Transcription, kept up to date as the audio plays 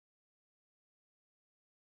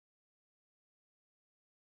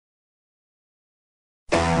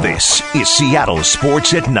This is Seattle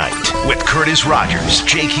Sports at Night with Curtis Rogers,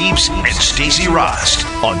 Jake Heaps, and Stacey Rost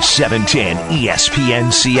on 710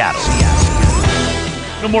 ESPN Seattle.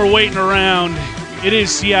 No more waiting around. It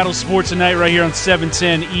is Seattle Sports at Night right here on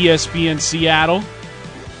 710 ESPN Seattle.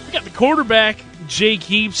 We got the quarterback, Jake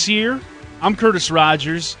Heaps, here. I'm Curtis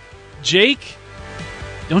Rogers. Jake,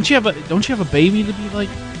 don't you have a baby to be like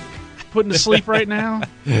putting to sleep right now?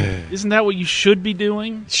 Isn't that what you should be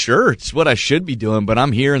doing? Sure, it's what I should be doing, but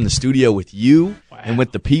I'm here in the studio with you and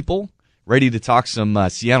with the people, ready to talk some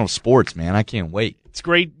Seattle sports, man. I can't wait. It's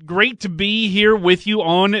great to be here with you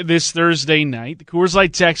on this Thursday night. The Coors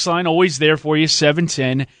Light text line, always there for you,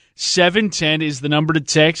 710. 710 is the number to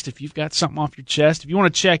text if you've got something off your chest. If you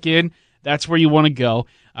want to check in, that's where you want to go.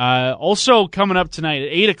 Also, coming up tonight at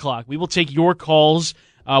 8 o'clock, we will take your calls.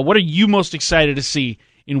 What are you most excited to see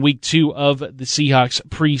in Week 2 of the Seahawks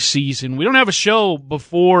preseason? We don't have a show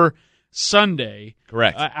before Sunday.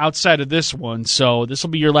 Correct. Outside of this one, so this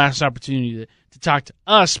will be your last opportunity to talk to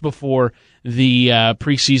us before the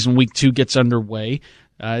preseason Week 2 gets underway.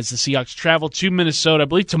 As the Seahawks travel to Minnesota. I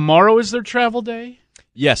believe tomorrow is their travel day?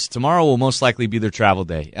 Yes, tomorrow will most likely be their travel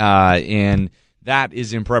day. And that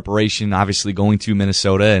is in preparation, obviously, going to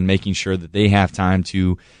Minnesota and making sure that they have time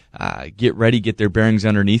to get ready, get their bearings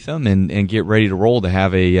underneath them, and get ready to roll to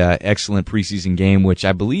have a excellent preseason game, which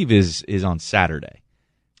I believe is on Saturday.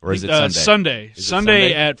 Or is it Sunday?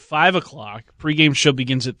 Sunday at 5 o'clock. Pregame show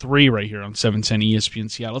begins at 3 right here on 710 ESPN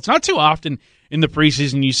Seattle. It's not too often in the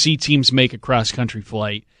preseason you see teams make a cross-country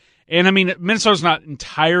flight. And, I mean, Minnesota's not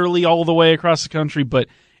entirely all the way across the country, but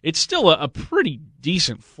it's still a pretty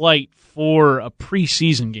decent flight for a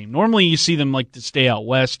preseason game. Normally you see them like to stay out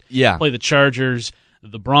west, play the Chargers,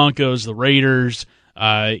 the Broncos, the Raiders,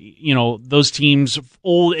 those teams,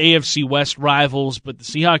 old AFC West rivals, but the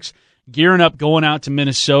Seahawks gearing up, going out to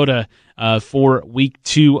Minnesota for Week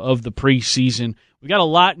 2 of the preseason. We got a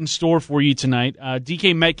lot in store for you tonight.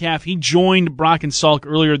 DK Metcalf, he joined Brock and Salk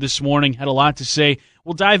earlier this morning, had a lot to say.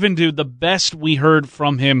 We'll dive into the best we heard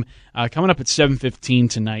from him coming up at 7:15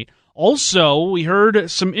 tonight. Also, we heard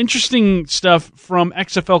some interesting stuff from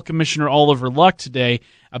XFL Commissioner Oliver Luck today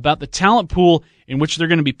about the talent pool in which they're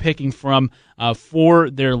going to be picking from for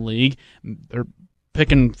their league. They're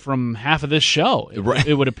picking from half of this show,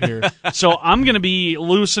 it would appear. So I'm going to be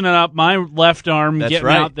loosening up my left arm, getting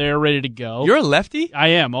out there, ready to go. You're a lefty? I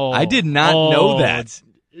am. I did not know that.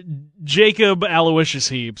 Jacob Aloysius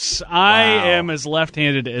Heaps. I am as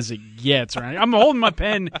left-handed as it gets. Right? I'm holding my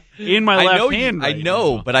pen in my left hand. I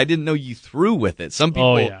know, but I didn't know you threw with it. Some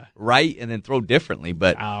people write and then throw differently.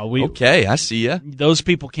 But okay, I see you. Those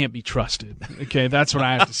people can't be trusted. Okay, that's what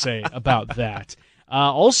I have to say about that.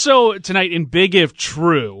 Also tonight in Big If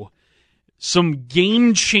True, some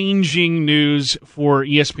game-changing news for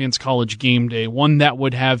ESPN's College Game Day, one that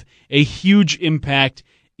would have a huge impact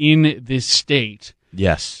in this state.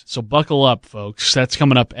 Yes. So buckle up, folks. That's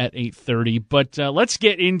coming up at 8:30. But let's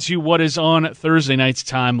get into what is on Thursday night's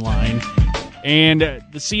timeline. And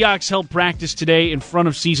the Seahawks held practice today in front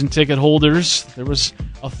of season ticket holders. There was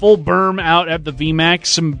a full berm out at the VMAX.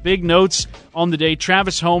 Some big notes on the day.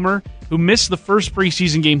 Travis Homer, who missed the first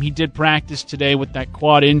preseason game, he did practice today with that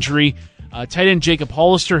quad injury. Tight end Jacob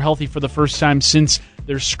Hollister, healthy for the first time since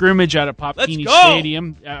their scrimmage out at Popkini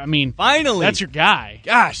Stadium. I mean, finally, that's your guy.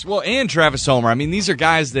 Gosh, well, and Travis Homer. I mean, these are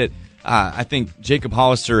guys that I think Jacob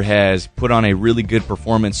Hollister has put on a really good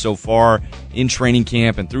performance so far in training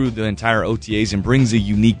camp and through the entire OTAs, and brings a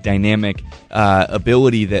unique dynamic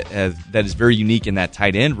ability that is very unique in that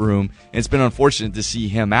tight end room. And it's been unfortunate to see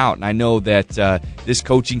him out. And I know that this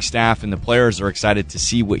coaching staff and the players are excited to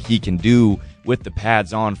see what he can do with the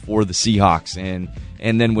pads on for the Seahawks.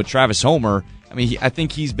 And then with Travis Homer, I mean, I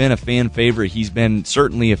think he's been a fan favorite. He's been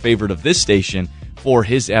certainly a favorite of this station for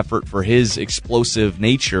his effort, for his explosive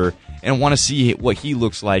nature, and want to see what he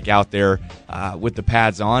looks like out there with the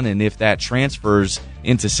pads on, and if that transfers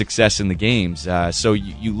into success in the games. So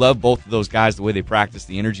you love both of those guys, the way they practice,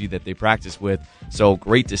 the energy that they practice with. So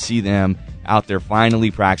great to see them out there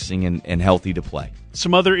finally practicing and healthy to play.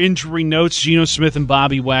 Some other injury notes, Geno Smith and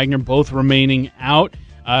Bobby Wagner both remaining out.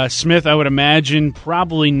 Smith, I would imagine,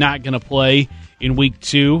 probably not going to play in Week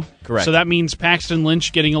 2. Correct. So that means Paxton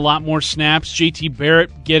Lynch getting a lot more snaps, JT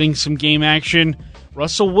Barrett getting some game action.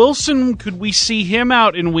 Russell Wilson, could we see him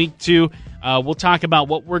out in Week 2? We'll talk about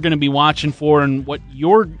what we're going to be watching for and what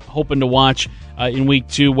you're hoping to watch in Week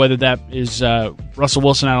 2, whether that is Russell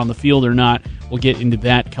Wilson out on the field or not. We'll get into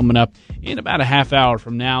that coming up in about a half hour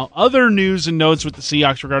from now. Other news and notes with the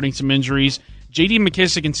Seahawks regarding some injuries. J.D.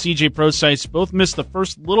 McKissick and C.J. Prosise both missed the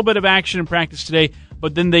first little bit of action in practice today,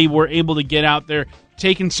 but then they were able to get out there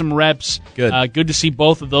taking some reps. Good. Good to see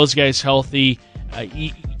both of those guys healthy.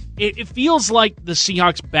 It feels like the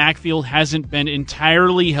Seahawks backfield hasn't been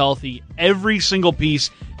entirely healthy. Every single piece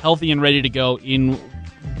healthy and ready to go in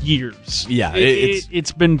years. Yeah,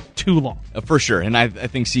 it's been too long. For sure. And I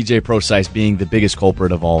think CJ Prosise being the biggest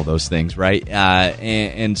culprit of all of those things, right?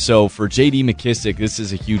 And so for J.D. McKissick, this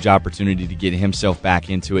is a huge opportunity to get himself back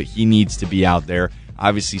into it. He needs to be out there.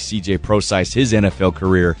 Obviously, CJ Prosise, his NFL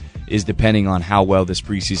career is depending on how well this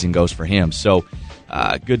preseason goes for him. So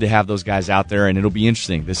good to have those guys out there, and it'll be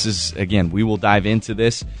interesting. This is, again, we will dive into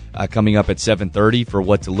this coming up at 7:30 for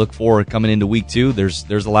what to look for coming into week 2.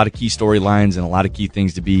 There's a lot of key storylines and a lot of key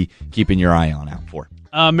things to be keeping your eye on out for.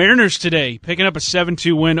 Mariners today picking up a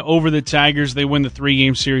 7-2 win over the Tigers. They win the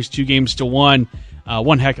 3-game series 2-1.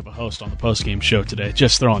 One heck of a host on the postgame show today.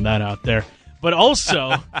 Just throwing that out there. But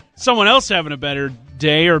also, someone else having a better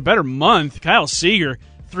day or a better month, Kyle Seager.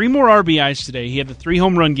 3 more RBIs today. He had the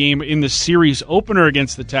 3-home-run game in the series opener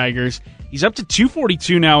against the Tigers. He's up to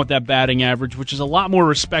 242 now with that batting average, which is a lot more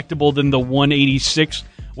respectable than the 186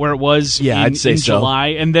 where it was in July.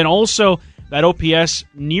 And then also that OPS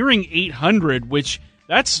nearing 800, which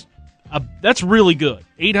that's really good.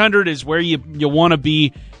 800 is where you want to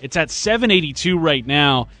be. It's at 782 right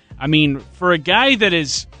now. I mean, for a guy that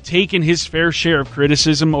has taken his fair share of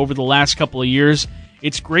criticism over the last couple of years,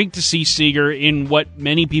 it's great to see Seager in what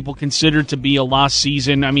many people consider to be a lost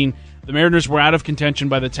season. I mean, the Mariners were out of contention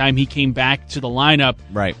by the time he came back to the lineup.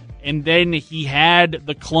 Right. And then he had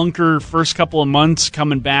the clunker first couple of months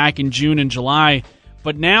coming back in June and July.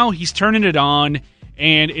 But now he's turning it on,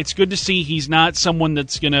 and it's good to see he's not someone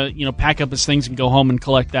that's going to, pack up his things and go home and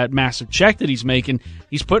collect that massive check that he's making.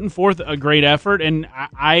 He's putting forth a great effort, and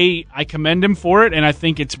I commend him for it, and I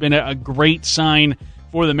think it's been a great sign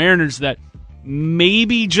for the Mariners that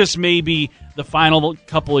maybe, just maybe, the final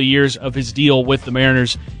couple of years of his deal with the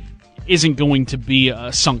Mariners isn't going to be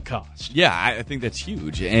a sunk cost. Yeah, I think that's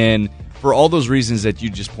huge. And for all those reasons that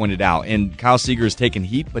you just pointed out, and Kyle Seager has taken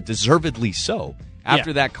heat, but deservedly so.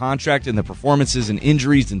 After that contract and the performances and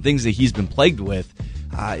injuries and things that he's been plagued with,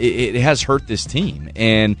 it has hurt this team.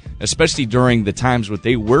 And especially during the times when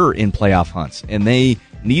they were in playoff hunts and they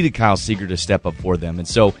needed Kyle Seager to step up for them. And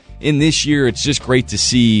so in this year, it's just great to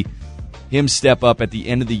see him step up at the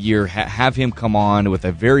end of the year, have him come on with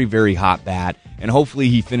a very, very hot bat, and hopefully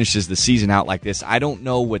he finishes the season out like this. I don't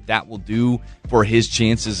know what that will do for his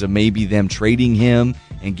chances of maybe them trading him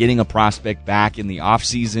and getting a prospect back in the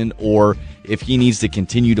offseason, or if he needs to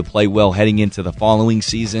continue to play well heading into the following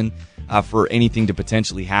season for anything to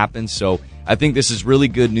potentially happen. So I think this is really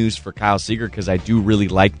good news for Kyle Seager because I do really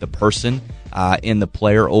like the person and the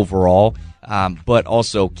player overall. But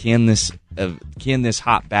also, can this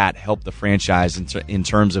hot bat help the franchise in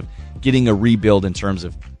terms of getting a rebuild in terms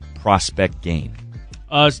of prospect gain?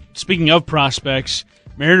 Speaking of prospects,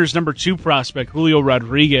 Mariners' number 2 prospect, Julio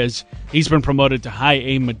Rodriguez, he's been promoted to High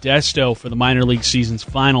A Modesto for the minor league season's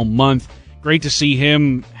final month. Great to see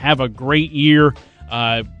him have a great year,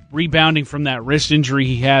 rebounding from that wrist injury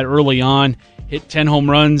he had early on. Hit 10 home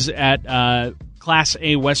runs at Class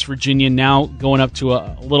A West Virginia, now going up to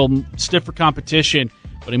a little stiffer competition.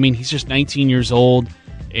 But, I mean, he's just 19 years old,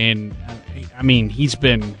 and, I mean, he's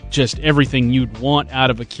been just everything you'd want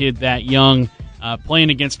out of a kid that young, playing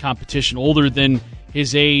against competition older than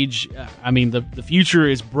his age. I mean, the future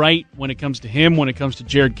is bright when it comes to him, when it comes to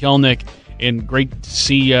Jared Kelenic, and great to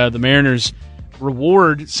see the Mariners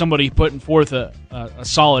reward somebody putting forth a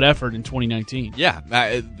solid effort in 2019. Yeah,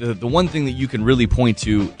 the one thing that you can really point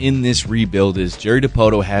to in this rebuild is Jerry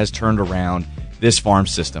DiPoto has turned around this farm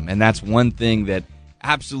system, and that's one thing that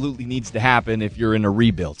absolutely needs to happen if you're in a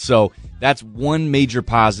rebuild. So that's one major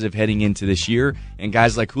positive heading into this year, and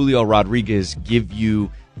guys like Julio Rodriguez give you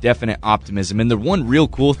definite optimism. And the one real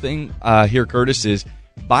cool thing here, Curtis, is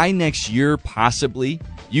by next year, possibly,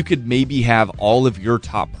 you could maybe have all of your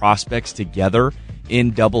top prospects together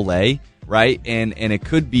in Double-A, right? And it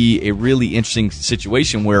could be a really interesting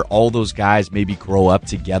situation where all those guys maybe grow up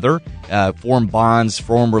together, form bonds,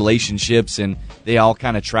 form relationships, and they all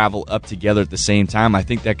kind of travel up together at the same time. I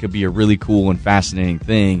think that could be a really cool and fascinating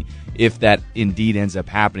thing if that indeed ends up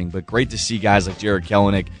happening. But great to see guys like Jared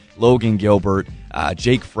Kelenic, Logan Gilbert,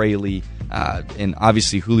 Jake Fraley, and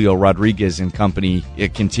obviously Julio Rodriguez and company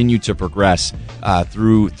continue to progress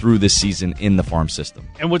through this season in the farm system.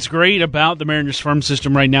 And what's great about the Mariners farm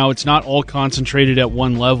system right now, it's not all concentrated at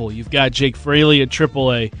one level. You've got Jake Fraley at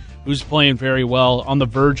AAA, who's playing very well, on the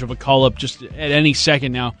verge of a call-up just at any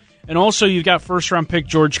second now. And also you've got first-round pick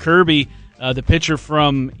George Kirby, the pitcher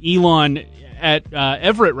from Elon, at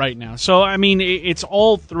Everett right now. So, I mean, it's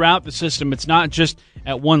all throughout the system. It's not just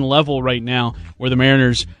at one level right now where the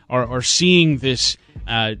Mariners are seeing this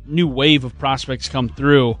new wave of prospects come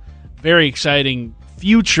through. Very exciting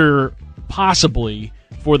future, possibly,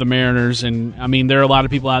 for the Mariners. And, I mean, there are a lot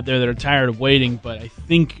of people out there that are tired of waiting, but I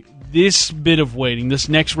think this bit of waiting, this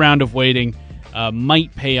next round of waiting,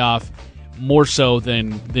 might pay off more so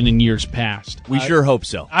than in years past. We sure hope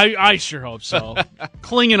so. I sure hope so.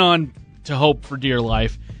 Clinging on to hope for dear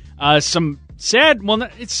life. Some sad, well,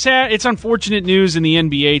 it's sad, it's unfortunate news in the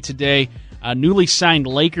NBA today. Newly signed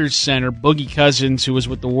Lakers center Boogie Cousins, who was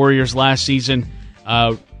with the Warriors last season,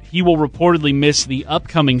 he will reportedly miss the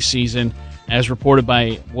upcoming season, as reported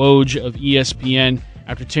by Woj of ESPN,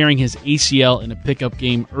 after tearing his ACL in a pickup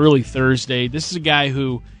game early Thursday. This is a guy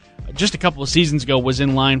who, just a couple of seasons ago, was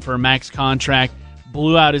in line for a max contract,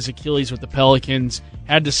 blew out his Achilles with the Pelicans,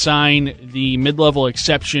 had to sign the mid-level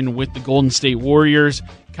exception with the Golden State Warriors,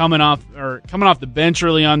 coming off the bench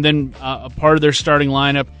early on, then a part of their starting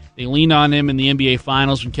lineup. They leaned on him in the NBA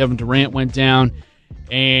Finals when Kevin Durant went down,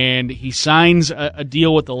 and he signs a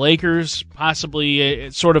deal with the Lakers,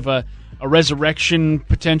 possibly sort of a resurrection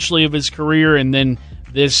potentially of his career, and then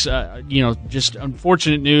this, just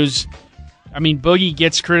unfortunate news. I mean, Boogie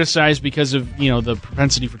gets criticized because of, the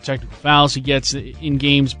propensity for technical fouls he gets in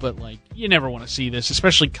games, but, you never want to see this,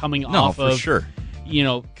 especially coming off of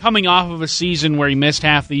a season where he missed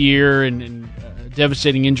half the year and a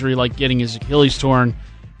devastating injury like getting his Achilles torn.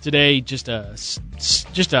 Today, just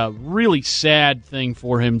a really sad thing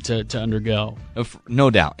for him to undergo. No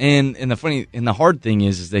doubt. And the hard thing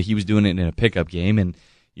is that he was doing it in a pickup game, and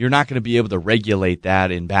you're not going to be able to regulate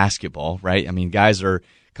that in basketball, right? I mean, guys are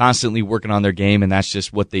constantly working on their game, and that's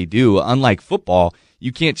just what they do. Unlike football,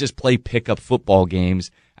 you can't just play pickup football games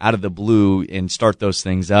out of the blue and start those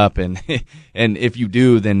things up, and and if you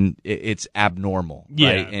do, then it's abnormal,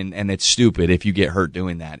 right? And it's stupid if you get hurt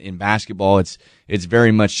doing that. In basketball, it's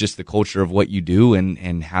very much just the culture of what you do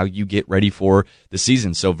and how you get ready for the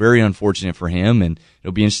season. So very unfortunate for him, and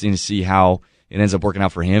it'll be interesting to see how it ends up working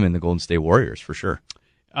out for him and the Golden State Warriors for sure.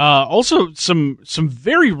 Also, some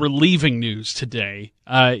very relieving news today.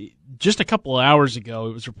 Just a couple of hours ago,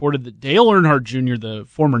 it was reported that Dale Earnhardt Jr., the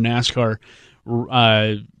former NASCAR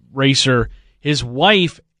racer, his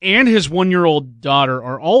wife, and his 1-year-old daughter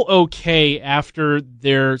are all okay after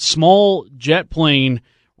their small jet plane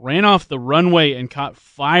ran off the runway and caught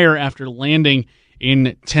fire after landing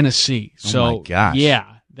in Tennessee. So, oh my gosh.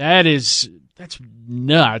 Yeah, that's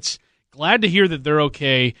nuts. Glad to hear that they're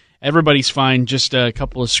okay. Everybody's fine. Just a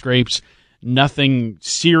couple of scrapes. Nothing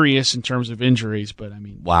serious in terms of injuries, but I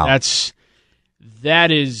mean, wow.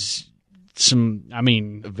 That is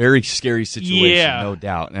a very scary situation, no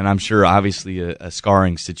doubt. And I'm sure, obviously, a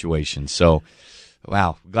scarring situation. So,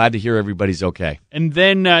 wow, glad to hear everybody's okay. And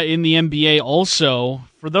then in the NBA also,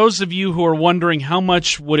 for those of you who are wondering how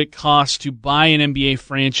much would it cost to buy an NBA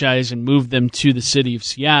franchise and move them to the city of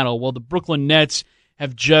Seattle, well, the Brooklyn Nets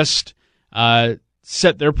have just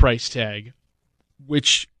set their price tag,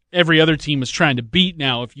 which every other team is trying to beat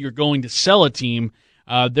now if you're going to sell a team.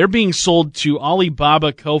 They're being sold to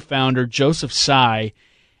Alibaba co-founder Joseph Tsai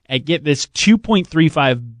at, get this,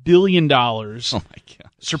 $2.35 billion. Oh my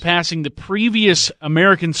God. Surpassing the previous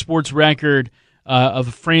American sports record of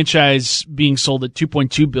a franchise being sold at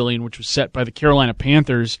 $2.2 billion, which was set by the Carolina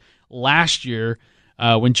Panthers last year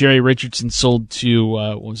when Jerry Richardson sold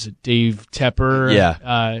to, Dave Tepper?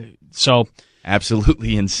 Yeah. So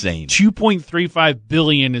absolutely insane. $2.35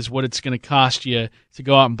 billion is what it's going to cost you to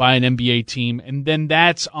go out and buy an NBA team, and then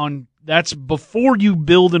that's before you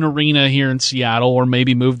build an arena here in Seattle or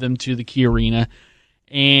maybe move them to the Key Arena,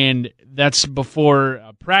 and that's before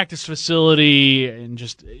a practice facility, and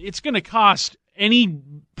just it's going to cost any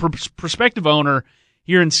prospective owner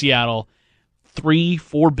here in Seattle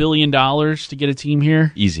 $3-4 billion to get a team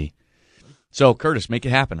here. Easy. So, Curtis, make it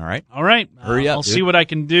happen, all right? All right. Hurry up, I'll dude. See what I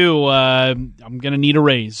can do. I'm going to need a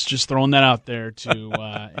raise. Just throwing that out there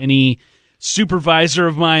to any supervisor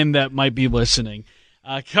of mine that might be listening.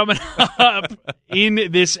 Coming up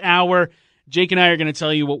in this hour, Jake and I are going to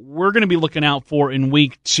tell you what we're going to be looking out for in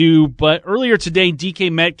Week 2. But earlier today,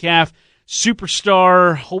 DK Metcalf,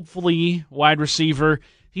 superstar, hopefully wide receiver,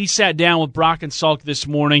 he sat down with Brock and Salk this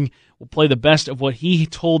morning. We'll play the best of what he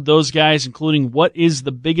told those guys, including what is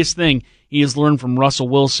the biggest thing he has learned from Russell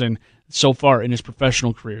Wilson so far in his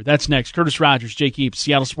professional career. That's next. Curtis Rogers, Jake Heaps,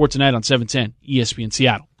 Seattle Sports Tonight on 710 ESPN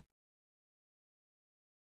Seattle.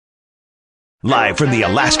 Live from the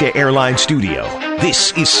Alaska Airlines studio,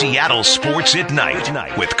 this is Seattle Sports at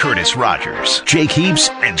Night with Curtis Rogers, Jake Heaps,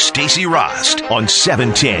 and Stacey Rost on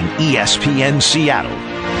 710 ESPN Seattle.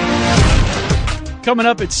 Coming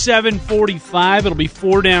up at 7:45, it'll be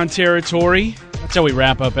 4-down territory. That's how we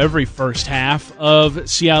wrap up every first half of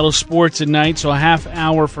Seattle Sports at Night. So a half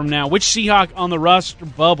hour from now, which Seahawk on the roster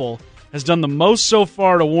bubble has done the most so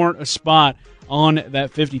far to warrant a spot on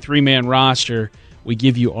that 53-man roster? We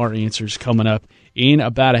give you our answers coming up in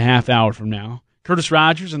about a half hour from now. Curtis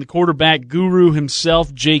Rogers and the quarterback guru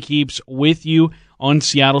himself, Jake Heaps, with you on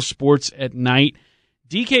Seattle Sports at Night.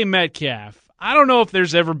 DK Metcalf. I don't know if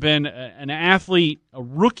there's ever been an athlete, a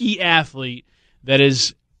rookie athlete, that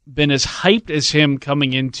has been as hyped as him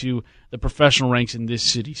coming into the professional ranks in this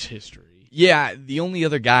city's history. Yeah, the only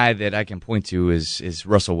other guy that I can point to is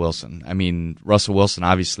Russell Wilson. I mean, Russell Wilson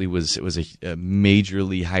obviously was a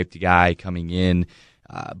majorly hyped guy coming in,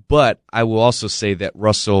 but I will also say that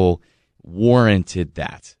Russell warranted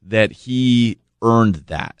that he earned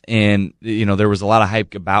that. And, there was a lot of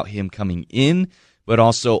hype about him coming in, but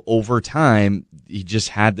also over time, he just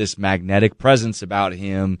had this magnetic presence about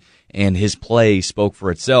him, and his play spoke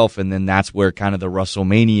for itself, and then that's where kind of the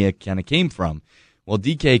Russellmania kind of came from. Well,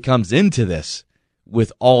 DK comes into this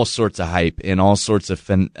with all sorts of hype and all sorts of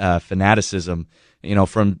fanaticism,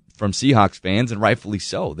 from Seahawks fans, and rightfully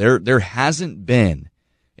so. There hasn't been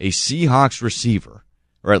a Seahawks receiver,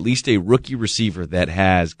 or at least a rookie receiver, that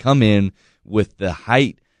has come in with the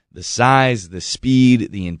height, the size, the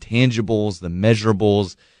speed, the intangibles, the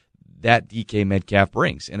measurables that DK Metcalf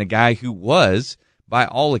brings. And a guy who was, by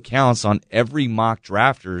all accounts, on every mock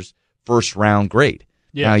drafter's first-round grade.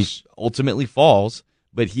 Yes. Now, he ultimately falls,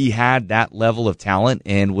 but he had that level of talent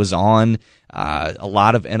and was on a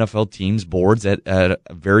lot of NFL teams' boards at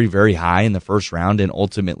very, very high in the first round, and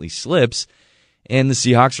ultimately slips. And the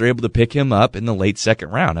Seahawks are able to pick him up in the late second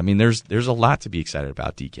round. I mean, there's a lot to be excited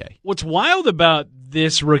about DK. What's wild about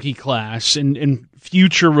this rookie class and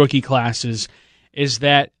future rookie classes is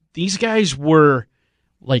that these guys were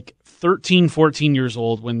like 13, 14 years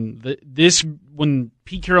old when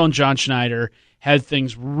Pete Carroll and John Schneider had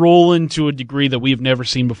things rolling to a degree that we've never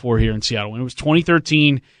seen before here in Seattle. When it was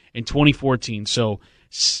 2013 and 2014, so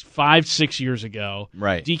 5-6 years ago.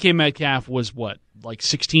 Right. DK Metcalf was what, like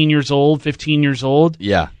 16 years old, 15 years old?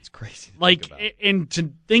 Yeah, it's crazy. And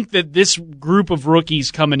to think that this group of rookies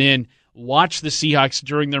coming in watched the Seahawks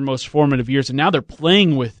during their most formative years, and now they're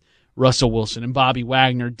playing with Russell Wilson and Bobby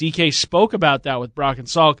Wagner. DK spoke about that with Brock and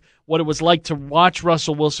Salk, what it was like to watch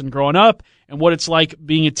Russell Wilson growing up and what it's like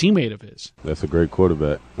being a teammate of his. That's a great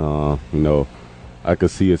quarterback. I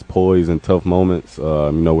could see his poise in tough moments,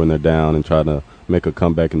 when they're down and try to make a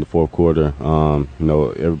comeback in the fourth quarter.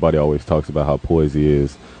 Everybody always talks about how poised he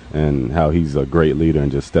is and how he's a great leader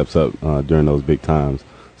and just steps up during those big times.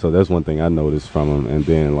 So that's one thing I noticed from him. And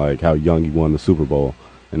then, how young he won the Super Bowl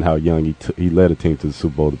and how young he led a team to the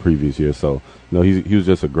Super Bowl the previous year. So, he was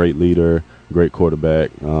just a great leader, great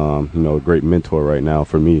quarterback, a great mentor right now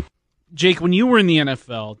for me. Jake, when you were in the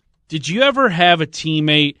NFL, did you ever have a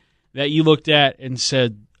teammate that you looked at and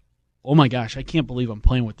said, oh my gosh, I can't believe I'm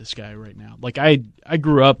playing with this guy right now? Like, I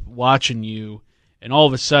grew up watching you, and all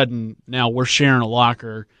of a sudden now we're sharing a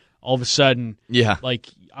locker. All of a sudden,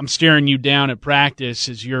 I'm staring you down at practice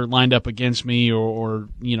as you're lined up against me, or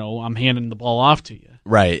I'm handing the ball off to you.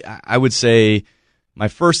 Right. I would say my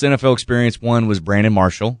first NFL experience was Brandon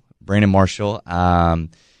Marshall,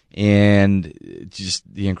 and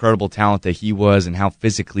just the incredible talent that he was and how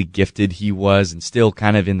physically gifted he was, and still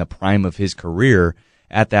kind of in the prime of his career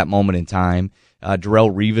at that moment in time.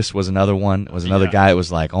 Darrelle Revis was another one. Another guy that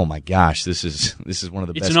was like, oh my gosh, this is one of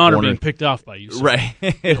the best. It's an honor being picked off by you, sir. Right?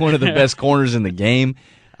 One of the best corners in the game.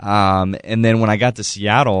 And then when I got to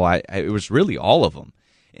Seattle, it was really all of them.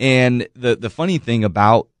 And the funny thing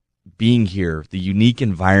about being here, the unique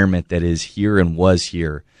environment that is here and was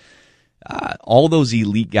here, all those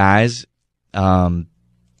elite guys, you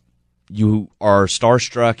are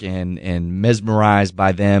starstruck and mesmerized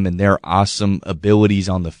by them and their awesome abilities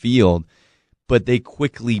on the field, but they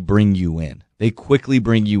quickly bring you in. They quickly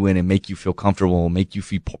bring you in and make you feel comfortable, make you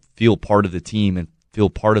feel part of the team and feel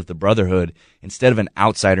part of the brotherhood instead of an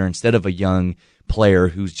outsider, instead of a young player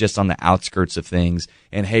who's just on the outskirts of things.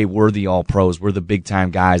 And, hey, we're the all-pros. We're the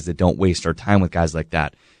big-time guys that don't waste our time with guys like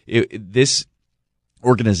that. This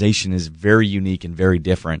organization is very unique and very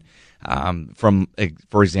different from,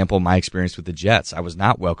 for example, my experience with the Jets. I was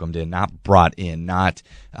not welcomed in, not brought in, not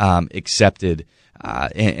accepted.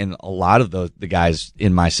 And a lot of the guys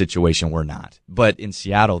in my situation were not. But in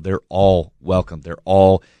Seattle, they're all welcome.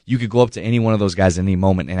 You could go up to any one of those guys at any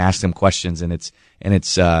moment and ask them questions, and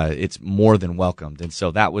it's more than welcomed. And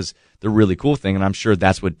so that was the really cool thing, and I'm sure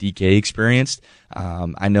that's what DK experienced.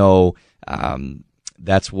 I know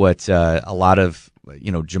that's what a lot of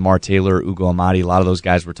Jamar Taylor, Ugo Amadi, a lot of those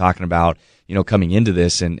guys were talking about. coming into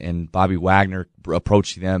this, and Bobby Wagner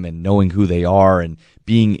approaching them and knowing who they are and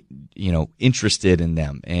being, interested in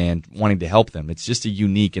them and wanting to help them. It's just a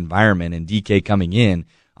unique environment, and DK coming in,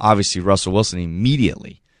 obviously Russell Wilson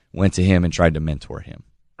immediately went to him and tried to mentor him.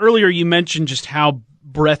 Earlier you mentioned just how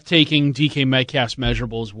breathtaking DK Metcalf's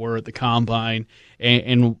measurables were at the Combine,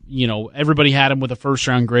 and everybody had him with a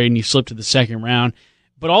first-round grade, and he slipped to the second round.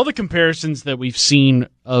 But all the comparisons that we've seen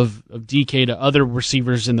of DK to other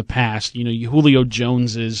receivers in the past, Julio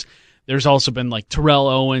Jones's, there's also been like Terrell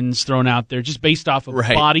Owens thrown out there just based off of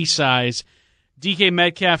body size. DK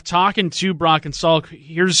Metcalf talking to Brock and Salk,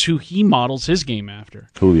 here's who he models his game after.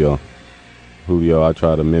 Julio, I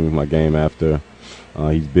try to mimic my game after.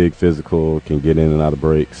 He's big, physical, can get in and out of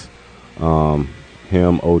breaks.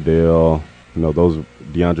 Him, Odell, those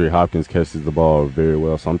DeAndre Hopkins catches the ball very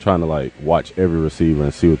well. So I'm trying to watch every receiver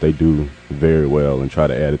and see what they do very well and try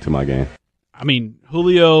to add it to my game. I mean,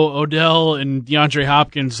 Julio, Odell, and DeAndre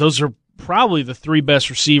Hopkins, those are probably the three best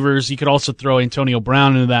receivers. You could also throw Antonio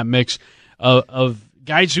Brown into that mix of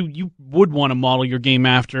guys who you would want to model your game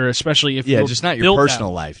after, especially if you're just not your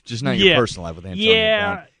personal life. Just not your personal life with Antonio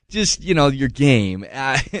Brown. Just, your game.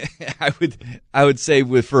 I would say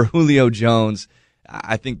for Julio Jones,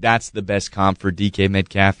 I think that's the best comp for DK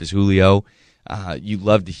Metcalf is Julio. You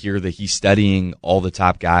love to hear that he's studying all the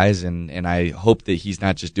top guys, and I hope that he's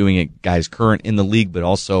not just doing it guys current in the league, but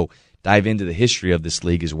also dive into the history of this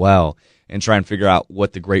league as well and try and figure out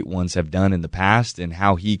what the great ones have done in the past and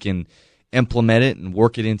how he can implement it and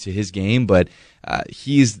work it into his game. But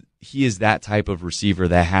he is that type of receiver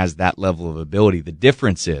that has that level of ability. The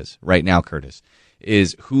difference is, right now, Curtis,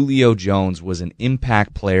 is Julio Jones was an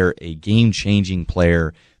impact player, a game-changing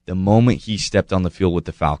player the moment he stepped on the field with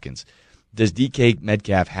the Falcons. Does DK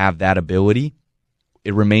Metcalf have that ability?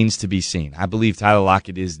 It remains to be seen. I believe Tyler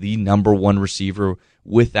Lockett is the number one receiver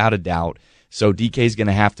without a doubt. So DK is going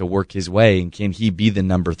to have to work his way, and can he be the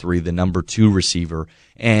number 3, the number 2 receiver,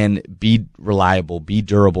 and be reliable, be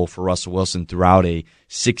durable for Russell Wilson throughout a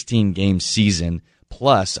 16-game season,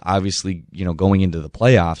 plus, obviously, going into the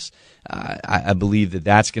playoffs. I believe that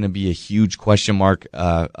that's going to be a huge question mark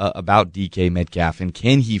about DK Metcalf, and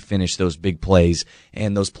can he finish those big plays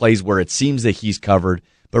and those plays where it seems that he's covered,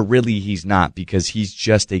 but really he's not because he's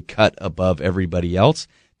just a cut above everybody else.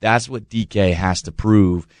 That's what DK has to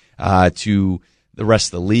prove to the rest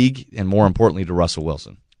of the league, and more importantly to Russell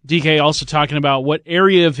Wilson. DK also talking about what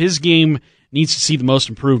area of his game needs to see the most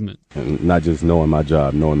improvement. And not just knowing my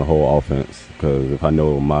job, knowing the whole offense. Because if I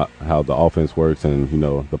know how the offense works and,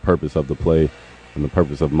 the purpose of the play and the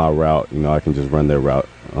purpose of my route, I can just run their route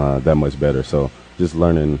that much better. So just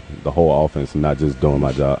learning the whole offense and not just doing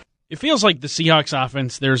my job. It feels like the Seahawks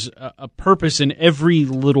offense, there's a purpose in every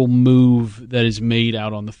little move that is made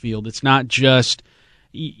out on the field. It's not just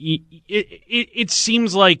it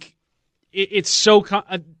seems like it's so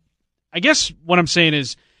I guess what I'm saying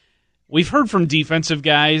is we've heard from defensive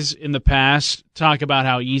guys in the past talk about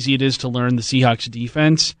how easy it is to learn the Seahawks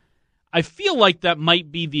defense. I feel like that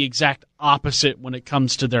might be the exact opposite when it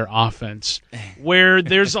comes to their offense, where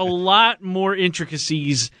there's a lot more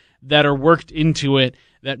intricacies that are worked into it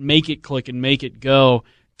that make it click and make it go,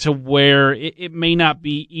 to where it may not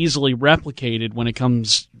be easily replicated when it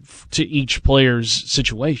comes to each player's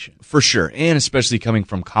situation. For sure, and especially coming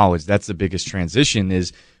from college, that's the biggest transition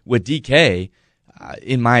is with DK.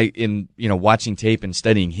 In watching tape and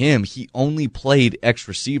studying him, he only played X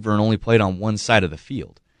receiver and only played on one side of the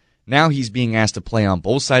field. Now he's being asked to play on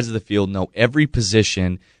both sides of the field, know every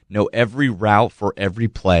position, know every route for every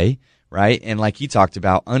play, right? And like he talked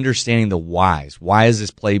about, understanding the whys. Why is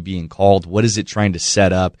this play being called? What is it trying to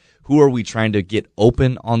set up? Who are we trying to get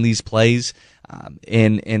open on these plays?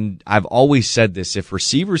 And I've always said this, if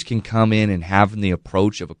receivers can come in and have the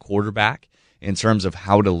approach of a quarterback in terms of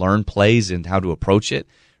how to learn plays and how to approach it,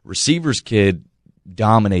 receivers could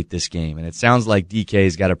dominate this game. And it sounds like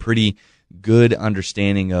DK's got a pretty good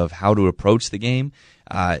understanding of how to approach the game.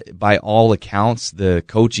 By all accounts, the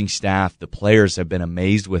coaching staff, the players have been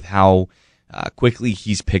amazed with how quickly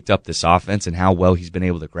he's picked up this offense and how well he's been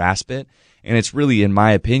able to grasp it. And it's really, in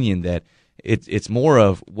my opinion, that it's more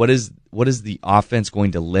of what is the offense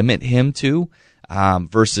going to limit him to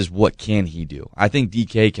versus what can he do. I think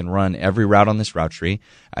DK can run every route on this route tree.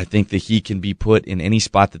 I think that he can be put in any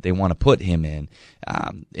spot that they want to put him in.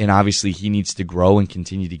 And obviously he needs to grow and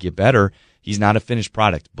continue to get better. He's not a finished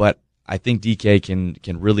product, but I think DK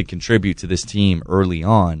can really contribute to this team early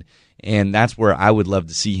on. And that's where I would love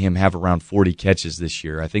to see him have around 40 catches this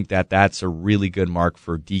year. I think that's a really good mark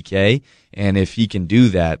for DK. And if he can do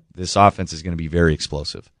that, this offense is going to be very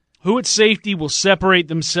explosive. Who at safety will separate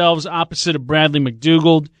themselves opposite of Bradley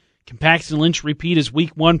McDougald? Can Paxton Lynch repeat his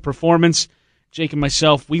Week 1 performance? Jake and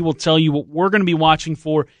myself, we will tell you what we're going to be watching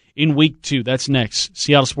for in Week 2. That's next.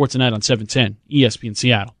 Seattle Sports Tonight on 710 ESPN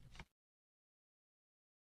Seattle.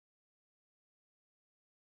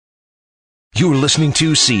 You're listening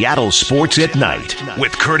to Seattle Sports at Night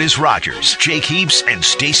with Curtis Rogers, Jake Heaps, and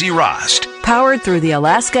Stacey Rost. Powered through the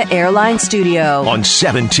Alaska Airlines Studio. On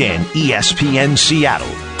 710 ESPN Seattle.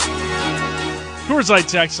 Coors Light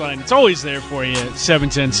text line. It's always there for you,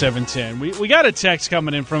 710-710. We got a text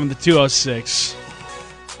coming in from the 206.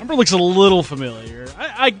 Number looks a little familiar.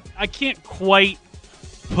 I can't quite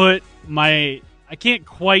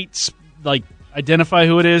identify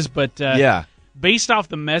who it is, but Yeah. Based off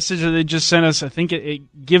the message that they just sent us, I think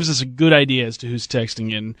it gives us a good idea as to who's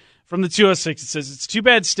texting in. From the 206, it says, "It's too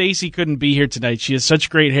bad Stacey couldn't be here tonight. She has such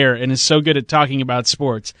great hair and is so good at talking about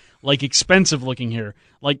sports. Like expensive-looking hair.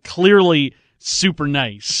 Like clearly super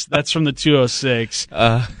nice." That's from the 206.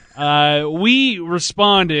 We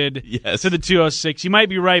responded Yes. to the 206. You might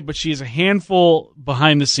be right, but she is a handful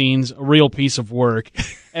behind the scenes, a real piece of work.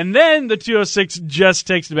 And then the 206 just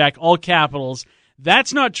texted back, all capitals,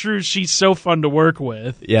 "That's not true. She's so fun to work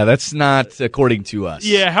with." Yeah, that's not according to us.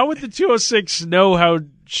 Yeah, how would the 206 know how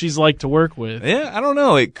she's like to work with? Yeah, I don't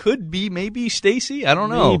know. It could be maybe Stacey. I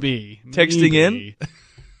don't know. Maybe. Texting in?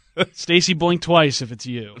 Stacey, blink twice if it's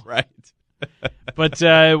you. Right. But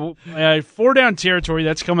 4 down territory,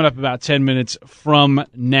 that's coming up about 10 minutes from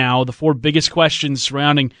now. The 4 biggest questions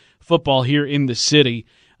surrounding football here in the city.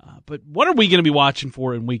 But what are we going to be watching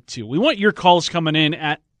for in Week 2? We want your calls coming in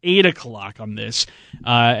at 8 o'clock on this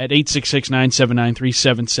at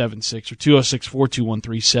 866-979-3776 or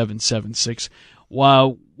 206-421-3776.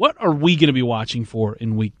 Wow, what are we going to be watching for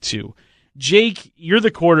in Week 2? Jake, you're the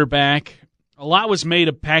quarterback. A lot was made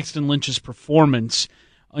of Paxton Lynch's performance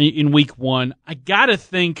in Week 1. I got to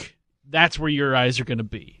think that's where your eyes are going to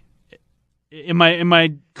be. Am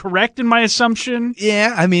I correct in my assumption?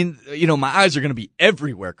 Yeah, I mean, my eyes are going to be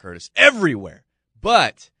everywhere, Curtis. Everywhere.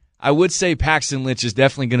 But I would say Paxton Lynch is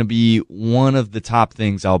definitely going to be one of the top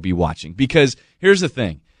things I'll be watching. Because here's the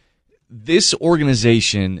thing. This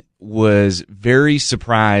organization was very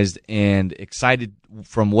surprised and excited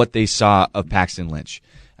from what they saw of Paxton Lynch.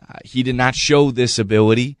 He did not show this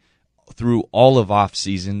ability through all of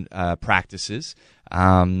off-season practices.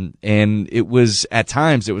 And it was, at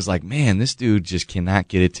times, it was like, man, this dude just cannot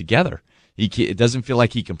get it together. It doesn't feel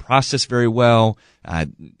like he can process very well.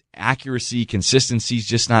 Accuracy, consistency is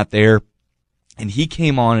just not there. And he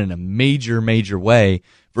came on in a major, major way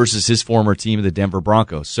versus his former team, the Denver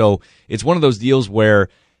Broncos. So it's one of those deals where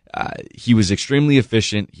he was extremely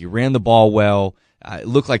efficient. He ran the ball well. It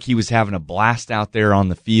looked like he was having a blast out there on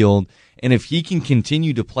the field. And if he can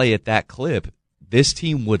continue to play at that clip, this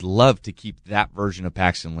team would love to keep that version of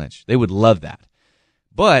Paxton Lynch. They would love that.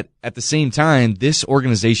 But at the same time, this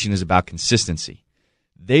organization is about consistency.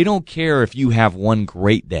 They don't care if you have one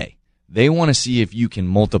great day. They want to see if you can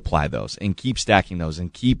multiply those and keep stacking those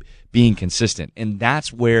and keep being consistent. And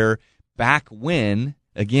that's where back when,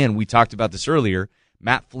 again, we talked about this earlier,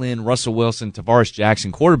 Matt Flynn, Russell Wilson, Tavares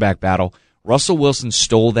Jackson quarterback battle, Russell Wilson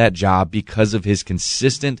stole that job because of his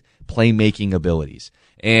consistent playmaking abilities.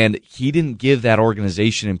 And he didn't give that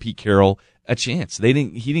organization and Pete Carroll a chance. He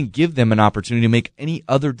didn't give them an opportunity to make any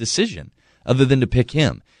other decision other than to pick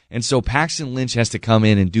him. And so Paxton Lynch has to come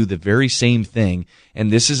in and do the very same thing.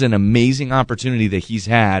 And this is an amazing opportunity that he's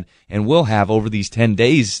had and will have over these 10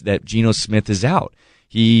 days that Geno Smith is out.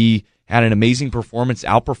 He had an amazing performance,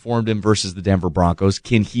 outperformed him versus the Denver Broncos.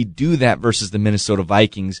 Can he do that versus the Minnesota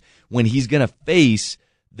Vikings when he's going to face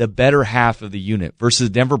the better half of the unit? Versus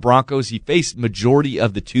the Denver Broncos, he faced majority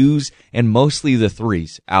of the 2s and mostly the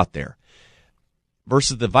 3s out there.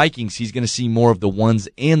 Versus the Vikings, he's going to see more of the 1s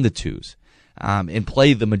and the 2s. And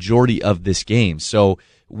play the majority of this game. So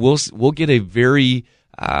we'll get a very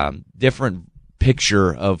different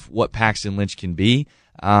picture of what Paxton Lynch can be.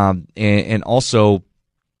 And also,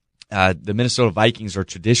 the Minnesota Vikings are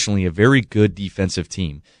traditionally a very good defensive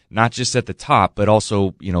team, not just at the top, but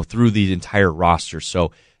also through the entire roster.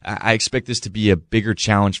 So I expect this to be a bigger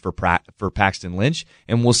challenge for Paxton Lynch,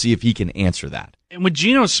 and we'll see if he can answer that. And with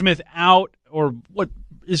Geno Smith out, or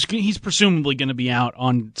he's presumably going to be out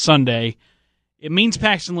on Sunday, it means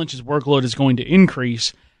Paxton Lynch's workload is going to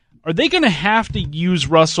increase. Are they going to have to use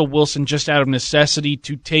Russell Wilson just out of necessity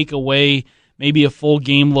to take away maybe a full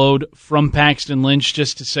game load from Paxton Lynch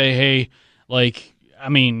just to say, hey,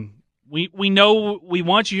 we know we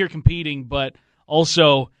want you here competing, but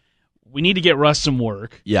also we need to get Russ some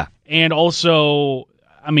work. Yeah. And also,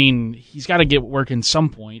 I mean, he's got to get work in some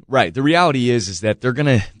point. Right. The reality is that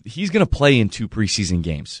he's gonna play in 2 preseason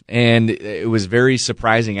games, and it was very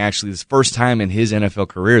surprising actually. This first time in his NFL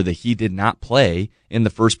career that he did not play in the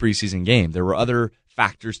first preseason game. There were other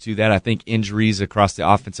factors to that. I think injuries across the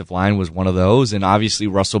offensive line was one of those, and obviously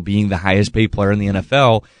Russell being the highest paid player in the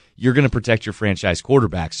NFL, you're going to protect your franchise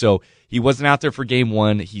quarterback. So he wasn't out there for game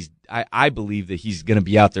 1. I believe that he's going to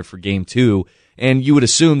be out there for game 2, and you would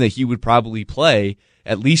assume that he would probably play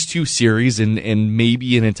at least 2 series and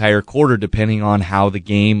maybe an entire quarter, depending on how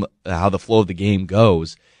the flow of the game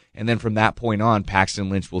goes. And then from that point on, Paxton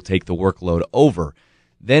Lynch will take the workload over.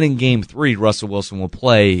 Then in game 3, Russell Wilson will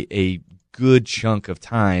play a good chunk of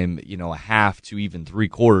time, a half to even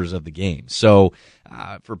 3/4 of the game. So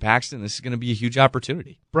for Paxton, this is going to be a huge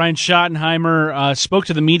opportunity. Brian Schottenheimer spoke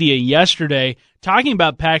to the media yesterday talking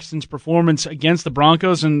about Paxton's performance against the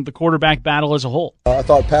Broncos and the quarterback battle as a whole. I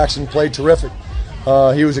thought Paxton played terrific.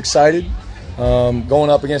 He was excited going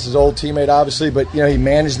up against his old teammate, obviously, but he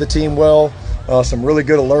managed the team well. Some really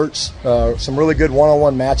good alerts, some really good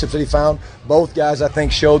one-on-one matchups that he found. Both guys, I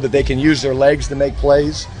think, showed that they can use their legs to make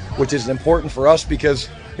plays, which is important for us because,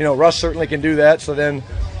 Russ certainly can do that. So then,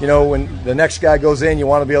 when the next guy goes in, you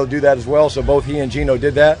want to be able to do that as well. So both he and Geno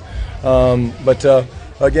did that. But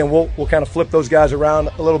again, we'll kind of flip those guys around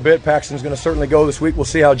a little bit. Paxton's going to certainly go this week. We'll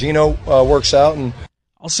see how Geno works out. And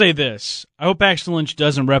I'll say this. I hope Paxton Lynch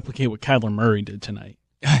doesn't replicate what Kyler Murray did tonight.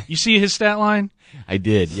 You see his stat line? I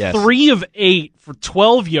did, yes. 3 of 8 for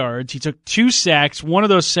 12 yards. He took 2 sacks. One of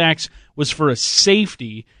those sacks was for a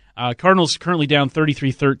safety. Cardinals currently down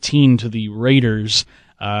 33-13 to the Raiders.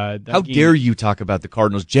 How dare you talk about the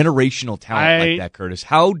Cardinals' generational talent like that, Curtis?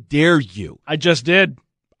 How dare you? I just did.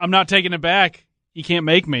 I'm not taking it back. You can't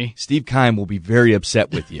make me. Steve Keim will be very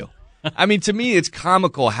upset with you. I mean, to me, it's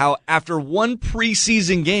comical how after one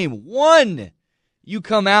preseason game, you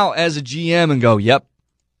come out as a GM and go, yep,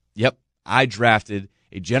 I drafted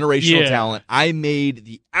a generational talent. I made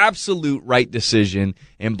the absolute right decision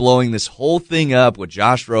in blowing this whole thing up with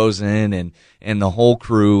Josh Rosen and the whole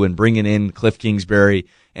crew and bringing in Cliff Kingsbury.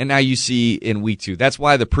 And now you see in week 2. That's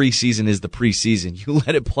why the preseason is the preseason. You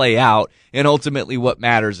let it play out, and ultimately what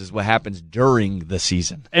matters is what happens during the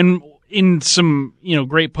season. And in some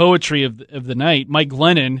great poetry of the night, Mike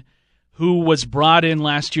Glennon, who was brought in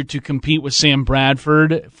last year to compete with Sam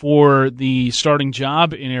Bradford for the starting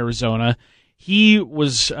job in Arizona, he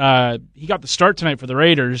got the start tonight for the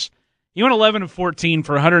Raiders. He went 11 of 14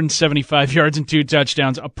 for 175 yards and 2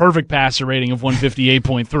 touchdowns, a perfect passer rating of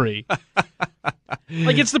 158.3.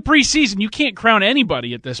 Like, it's the preseason. You can't crown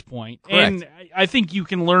anybody at this point. Correct. And I think you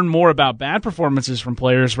can learn more about bad performances from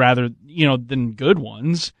players rather, than good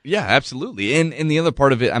ones. Yeah, absolutely. And the other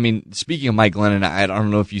part of it, I mean, speaking of Mike Glennon, I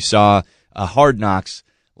don't know if you saw Hard Knocks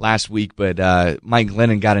last week, but Mike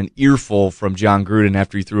Glennon got an earful from John Gruden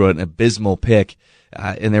after he threw an abysmal pick,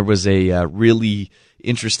 and there was a really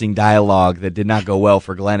interesting dialogue that did not go well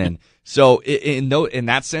for Glennon. So in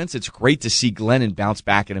that sense, it's great to see Glennon bounce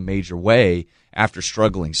back in a major way after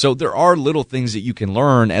struggling. So there are little things that you can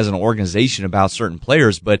learn as an organization about certain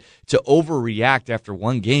players, but to overreact after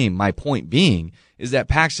one game, my point being is that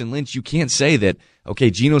Paxton Lynch, you can't say that, okay,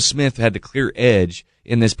 Geno Smith had the clear edge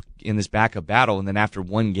in this backup battle, and then after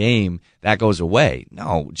one game, that goes away.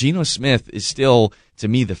 No, Geno Smith is still, to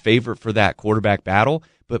me, the favorite for that quarterback battle,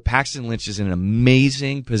 but Paxton Lynch is in an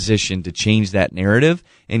amazing position to change that narrative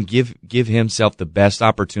and give himself the best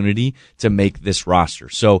opportunity to make this roster.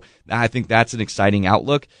 So I think that's an exciting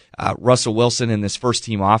outlook. Russell Wilson in this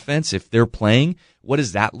first-team offense, if they're playing, what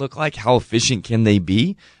does that look like? How efficient can they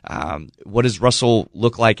be? What does Russell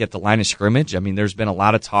look like at the line of scrimmage? I mean, there's been a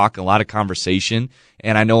lot of talk, a lot of conversation,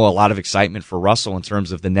 and I know a lot of excitement for Russell in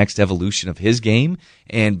terms of the next evolution of his game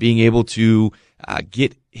and being able to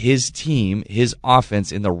get his team, his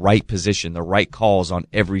offense in the right position, the right calls on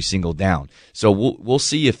every single down. So we'll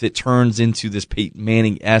see if it turns into this Peyton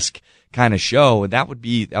Manning-esque kind of show, and that would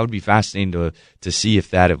be fascinating to see if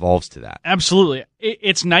that evolves to that. Absolutely.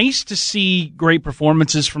 It's nice to see great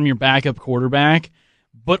performances from your backup quarterback,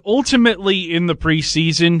 but ultimately in the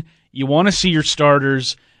preseason, you want to see your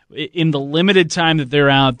starters in the limited time that they're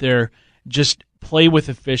out there just play with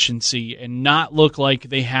efficiency and not look like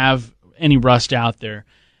they have any rust out there.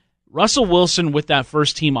 Russell Wilson with that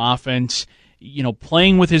first-team offense,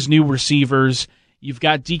 playing with his new receivers. You've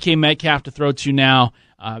got DK Metcalf to throw to now.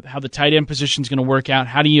 How the tight end position is going to work out.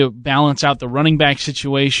 How do you balance out the running back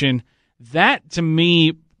situation? That, to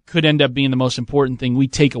me, could end up being the most important thing we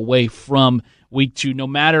take away from week 2, no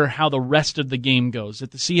matter how the rest of the game goes.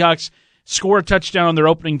 If the Seahawks score a touchdown on their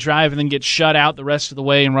opening drive and then get shut out the rest of the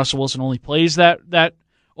way and Russell Wilson only plays that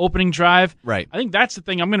opening drive. Right. I think that's the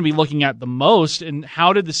thing I'm going to be looking at the most. And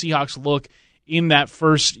how did the Seahawks look in that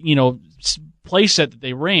first, play set that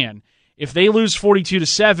they ran? If they lose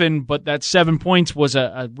 42-7, but that 7 points was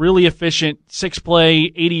a really efficient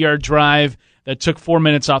 6-play, 80-yard drive that took 4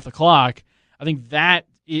 minutes off the clock, I think that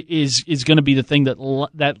is going to be the thing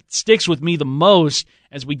that sticks with me the most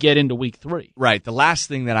as we get into week 3. Right. The last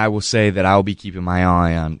thing that I will say that I'll be keeping my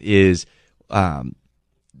eye on is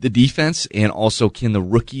the defense, and also can the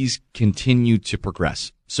rookies continue to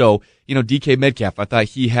progress. So, DK Metcalf, I thought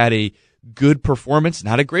he had a good performance,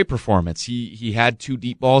 not a great performance. He had 2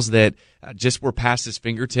 deep balls that just were past his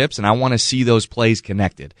fingertips, and I want to see those plays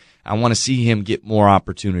connected. I want to see him get more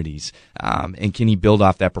opportunities, and can he build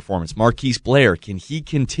off that performance? Marquise Blair, can he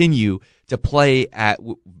continue to play at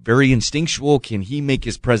very instinctual? Can he make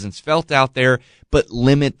his presence felt out there, but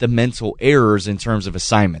limit the mental errors in terms of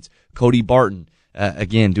assignments? Cody Barton,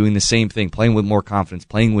 again, doing the same thing, playing with more confidence,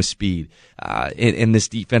 playing with speed. In this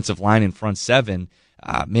defensive line in front 7,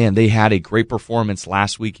 man, they had a great performance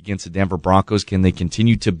last week against the Denver Broncos. Can they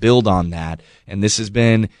continue to build on that? And this has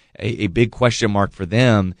been a big question mark for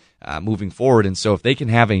them moving forward. And so if they can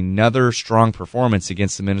have another strong performance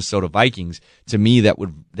against the Minnesota Vikings, to me that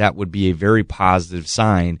would be a very positive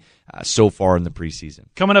sign so far in the preseason.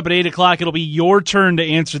 Coming up at 8 o'clock, it'll be your turn to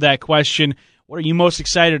answer that question. What are you most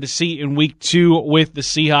excited to see in week 2 with the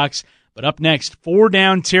Seahawks? But up next, 4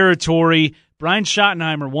 down territory. Brian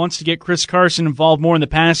Schottenheimer wants to get Chris Carson involved more in the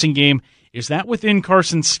passing game. Is that within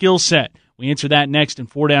Carson's skill set? We answer that next in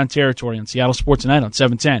 4 down territory on Seattle Sports Tonight on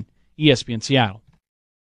 710 ESPN Seattle.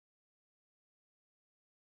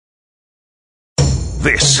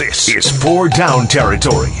 This is 4 down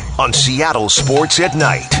territory on Seattle Sports at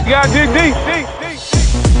Night. You gotta dig deep.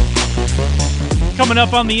 Coming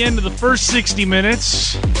up on the end of the first 60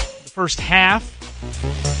 minutes, the first half.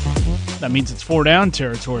 That means it's 4 down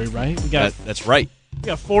territory, right? That's right. We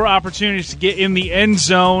got 4 opportunities to get in the end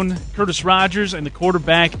zone. Curtis Rogers and the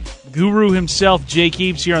quarterback guru himself, Jake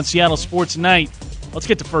Heaps, here on Seattle Sports Night. Let's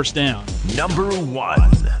get to first down. Number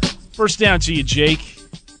 1. First down to you, Jake.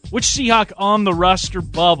 Which Seahawk on the roster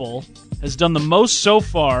bubble has done the most so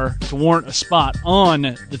far to warrant a spot on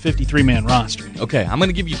the 53-man roster? Okay, I'm going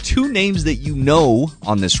to give you 2 names that you know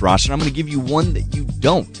on this roster. I'm going to give you one that you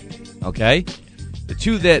don't, okay? The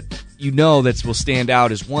 2 that you know that will stand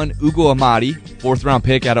out is one, Ugo Amadi, 4th-round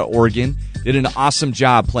pick out of Oregon. Did an awesome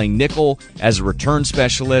job playing nickel as a return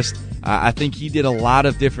specialist. I think he did a lot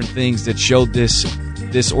of different things that showed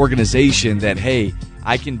this organization that, hey,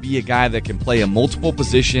 I can be a guy that can play in multiple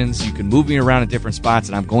positions. You can move me around at different spots,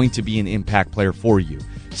 and I'm going to be an impact player for you.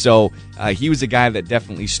 So he was a guy that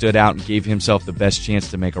definitely stood out and gave himself the best chance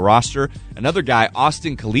to make a roster. Another guy,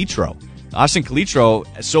 Austin Calitro. Austin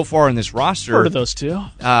Calitro, so far in this roster, Heard of those 2.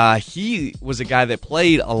 He was a guy that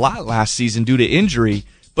played a lot last season due to injury,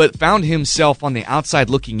 but found himself on the outside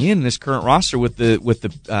looking in this current roster with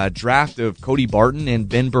the draft of Cody Barton and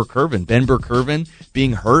Ben Burkervin. Ben Burkervin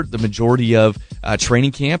being hurt the majority of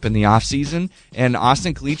training camp in the offseason, and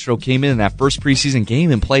Austin Calitro came in that first preseason game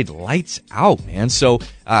and played lights out, man. So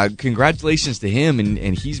congratulations to him,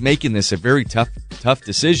 and he's making this a very tough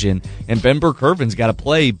decision, and Ben Burkervin's got to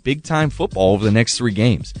play big-time football over the next 3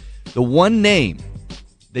 games. The one name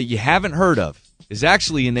that you haven't heard of is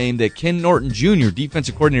actually a name that Ken Norton Jr.,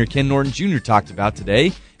 defensive coordinator Ken Norton Jr., talked about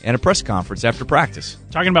today at a press conference after practice.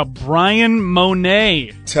 Talking about Brian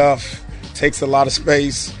Monet. Tough, takes a lot of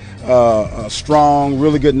space, strong,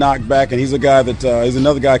 really good knockback, and he's a guy that is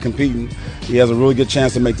another guy competing. He has a really good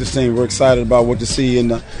chance to make this team. We're excited about what to see in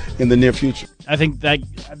the near future. I think that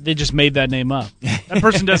they just made that name up. That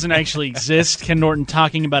person doesn't actually exist. Ken Norton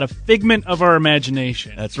talking about a figment of our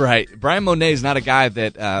imagination. That's right. Brian Monet is not a guy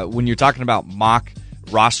that, when you're talking about mock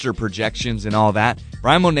roster projections and all that,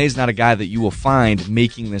 Brian Monet is not a guy that you will find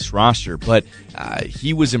making this roster, but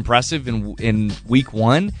he was impressive in week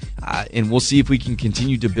 1, and we'll see if we can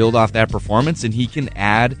continue to build off that performance, and he can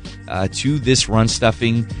add to this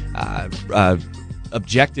run-stuffing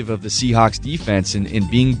objective of the Seahawks defense in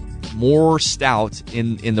being more stout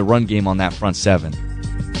in the run game on that front 7.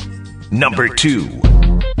 Number 2.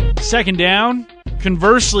 Second down.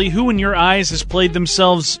 Conversely, who in your eyes has played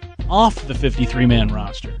themselves off the 53-man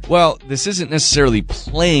roster? Well, this isn't necessarily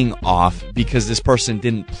playing off because this person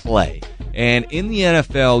didn't play. And in the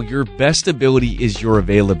NFL, your best ability is your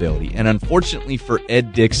availability. And unfortunately for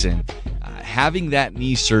Ed Dickson, having that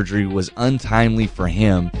knee surgery was untimely for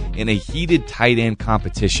him in a heated tight end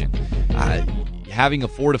competition. Having a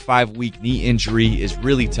 4 to 5 week knee injury is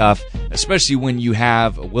really tough, especially when you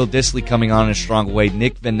have Will Dissly coming on in a strong way,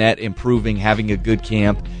 Nick Vannett improving, having a good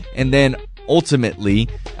camp, and then ultimately,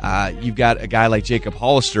 you've got a guy like Jacob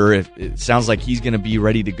Hollister. It sounds like he's going to be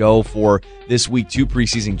ready to go for this Week 2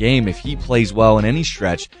 preseason game. If he plays well in any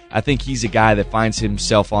stretch, I think he's a guy that finds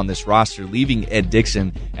himself on this roster, leaving Ed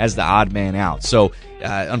Dixon as the odd man out. So,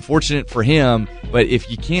 unfortunate for him, but if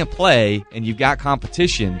you can't play and you've got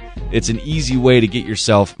competition, it's an easy way to get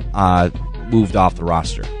yourself moved off the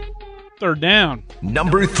roster. Third down.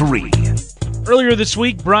 Number 3. Earlier this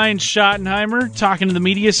week, Brian Schottenheimer, talking to the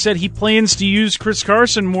media, said he plans to use Chris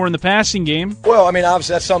Carson more in the passing game. Well, I mean,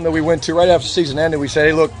 obviously that's something that we went to right after the season ended. We said,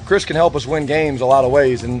 hey, look, Chris can help us win games a lot of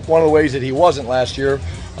ways. And one of the ways that he wasn't last year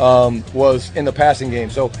was in the passing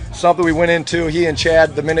game. So something we went into, he and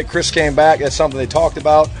Chad, the minute Chris came back, that's something they talked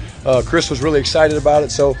about. Chris was really excited about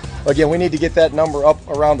it. So, again, we need to get that number up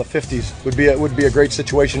around the 50s. Would be a great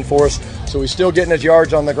situation for us. So he's still getting his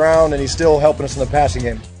yards on the ground, and he's still helping us in the passing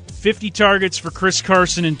game. 50 targets for Chris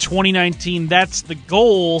Carson in 2019. That's the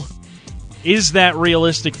goal. Is that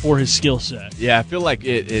realistic for his skill set? Yeah, I feel like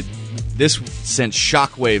this sent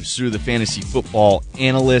shockwaves through the fantasy football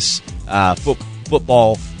analysts,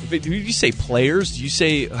 football. Do you say players? Do you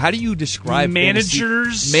say, how do you describe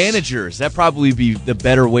managers? Managers. That'd probably be the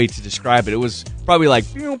better way to describe it. It was probably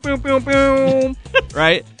like, boom, boom, boom, boom,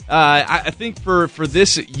 right? I think for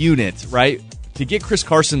this unit, right, to get Chris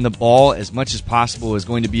Carson the ball as much as possible is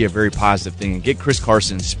going to be a very positive thing, and get Chris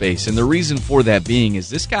Carson in space. And the reason for that being is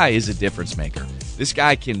this guy is a difference maker. This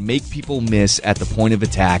guy can make people miss at the point of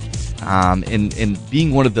attack, and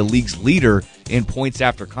being one of the league's leader in points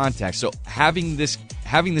after contact. So having this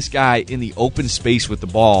guy in the open space with the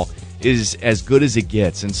ball is as good as it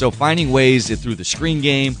gets. And so finding ways through the screen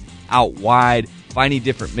game, out wide, finding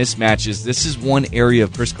different mismatches, this is one area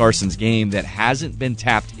of Chris Carson's game that hasn't been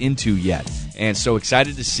tapped into yet. And so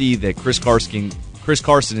excited to see that Chris Carson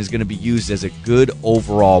is going to be used as a good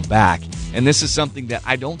overall back. And this is something that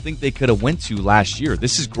I don't think they could have went to last year.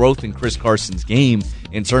 This is growth in Chris Carson's game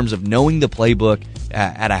in terms of knowing the playbook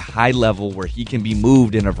at a high level where he can be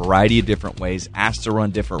moved in a variety of different ways, asked to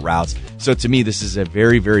run different routes. So to me, this is a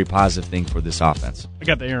very, very positive thing for this offense. I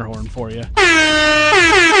got the air horn for you.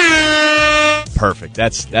 Perfect.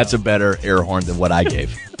 That's a better air horn than what I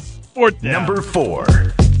gave. Fourth down. Number 4.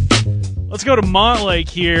 Let's go to Montlake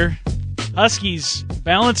here. Huskies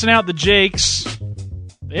balancing out the Jakes.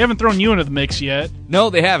 They haven't thrown you into the mix yet. No,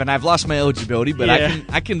 they haven't. I've lost my eligibility, but Yeah.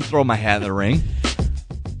 I can throw my hat in the ring.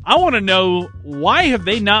 I want to know, why have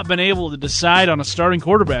they not been able to decide on a starting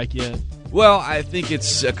quarterback yet? Well, I think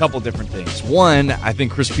it's a couple different things. One, I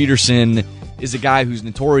think Chris Peterson is a guy who's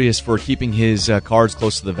notorious for keeping his cards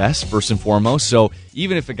close to the vest, first and foremost. So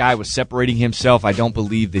even if a guy was separating himself, I don't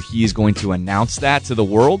believe that he is going to announce that to the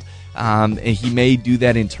world. And he may do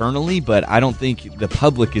that internally, but I don't think the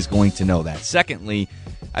public is going to know that. Secondly,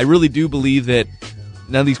 I really do believe that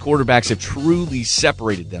none of these quarterbacks have truly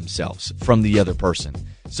separated themselves from the other person.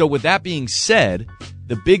 So with that being said,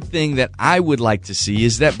 the big thing that I would like to see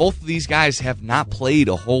is that both of these guys have not played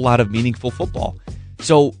a whole lot of meaningful football.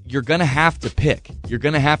 So you're going to have to pick. You're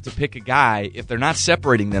going to have to pick a guy. If they're not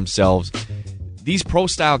separating themselves, these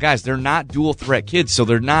pro-style guys, they're not dual-threat kids, so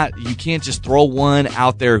you can't just throw one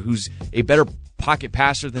out there who's a better pocket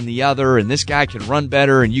passer than the other, and this guy can run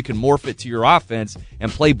better, and you can morph it to your offense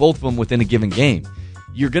and play both of them within a given game.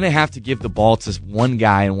 You're going to have to give the ball to one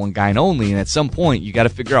guy and one guy only, and at some point, you got to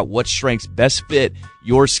figure out what strengths best fit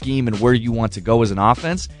your scheme and where you want to go as an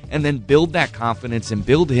offense, and then build that confidence and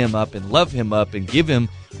build him up and love him up and give him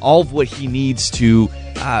all of what he needs to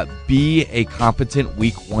be a competent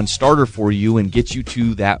Week 1 starter for you and get you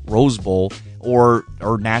to that Rose Bowl or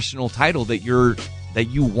national title that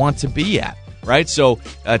you want to be at. Right? So,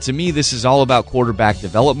 to me, this is all about quarterback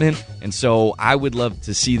development, and so I would love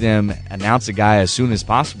to see them announce a guy as soon as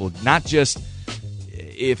possible, not just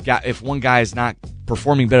if one guy is not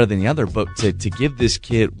performing better than the other, but to give this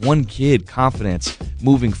one kid confidence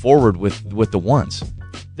moving forward with the ones.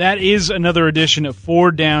 That is another edition of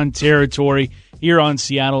 4 Down Territory here on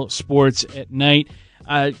Seattle Sports at Night.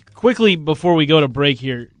 Quickly, before we go to break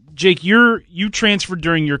here, Jake, you transferred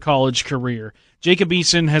during your college career. Jacob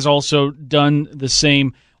Eason has also done the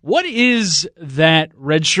same. What is that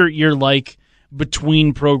redshirt year like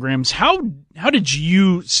between programs? How did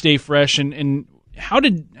you stay fresh, and how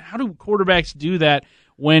do quarterbacks do that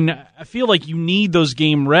when I feel like you need those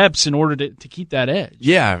game reps in order to keep that edge?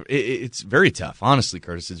 Yeah, it's very tough. Honestly,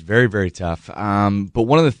 Curtis, it's very, very tough. But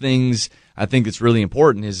one of the things I think that's really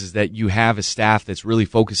important is that you have a staff that's really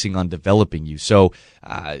focusing on developing you. So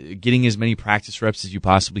getting as many practice reps as you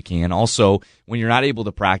possibly can. Also, when you're not able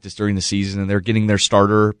to practice during the season and they're getting their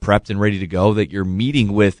starter prepped and ready to go, that you're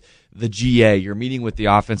meeting with the GA, you're meeting with the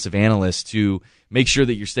offensive analyst to make sure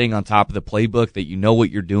that you're staying on top of the playbook, that you know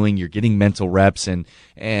what you're doing, you're getting mental reps and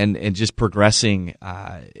just progressing.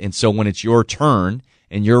 And so when it's your turn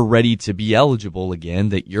and you're ready to be eligible again,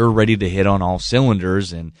 that you're ready to hit on all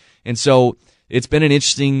cylinders. And so it's been an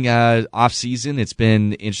interesting offseason. It's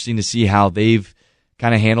been interesting to see how they've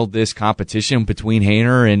kind of handled this competition between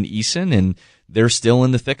Haener and Eason, and they're still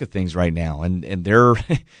in the thick of things right now. And they're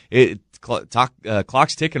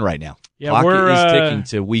clock's ticking right now. Yeah, Clock we're is ticking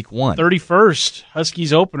to week 1. 31st,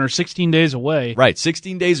 Huskies opener, 16 days away. Right,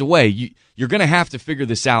 16 days away. You're going to have to figure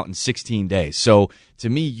this out in 16 days. So, to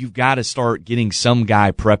me, you've got to start getting some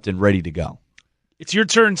guy prepped and ready to go. It's your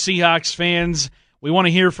turn, Seahawks fans. We want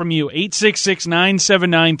to hear from you.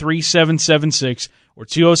 866-979-3776 or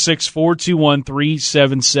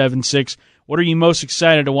 206-421-3776. What are you most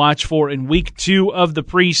excited to watch for in week 2 of the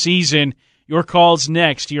preseason? Your call's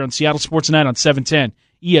next here on Seattle Sports Night on 710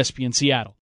 ESPN Seattle.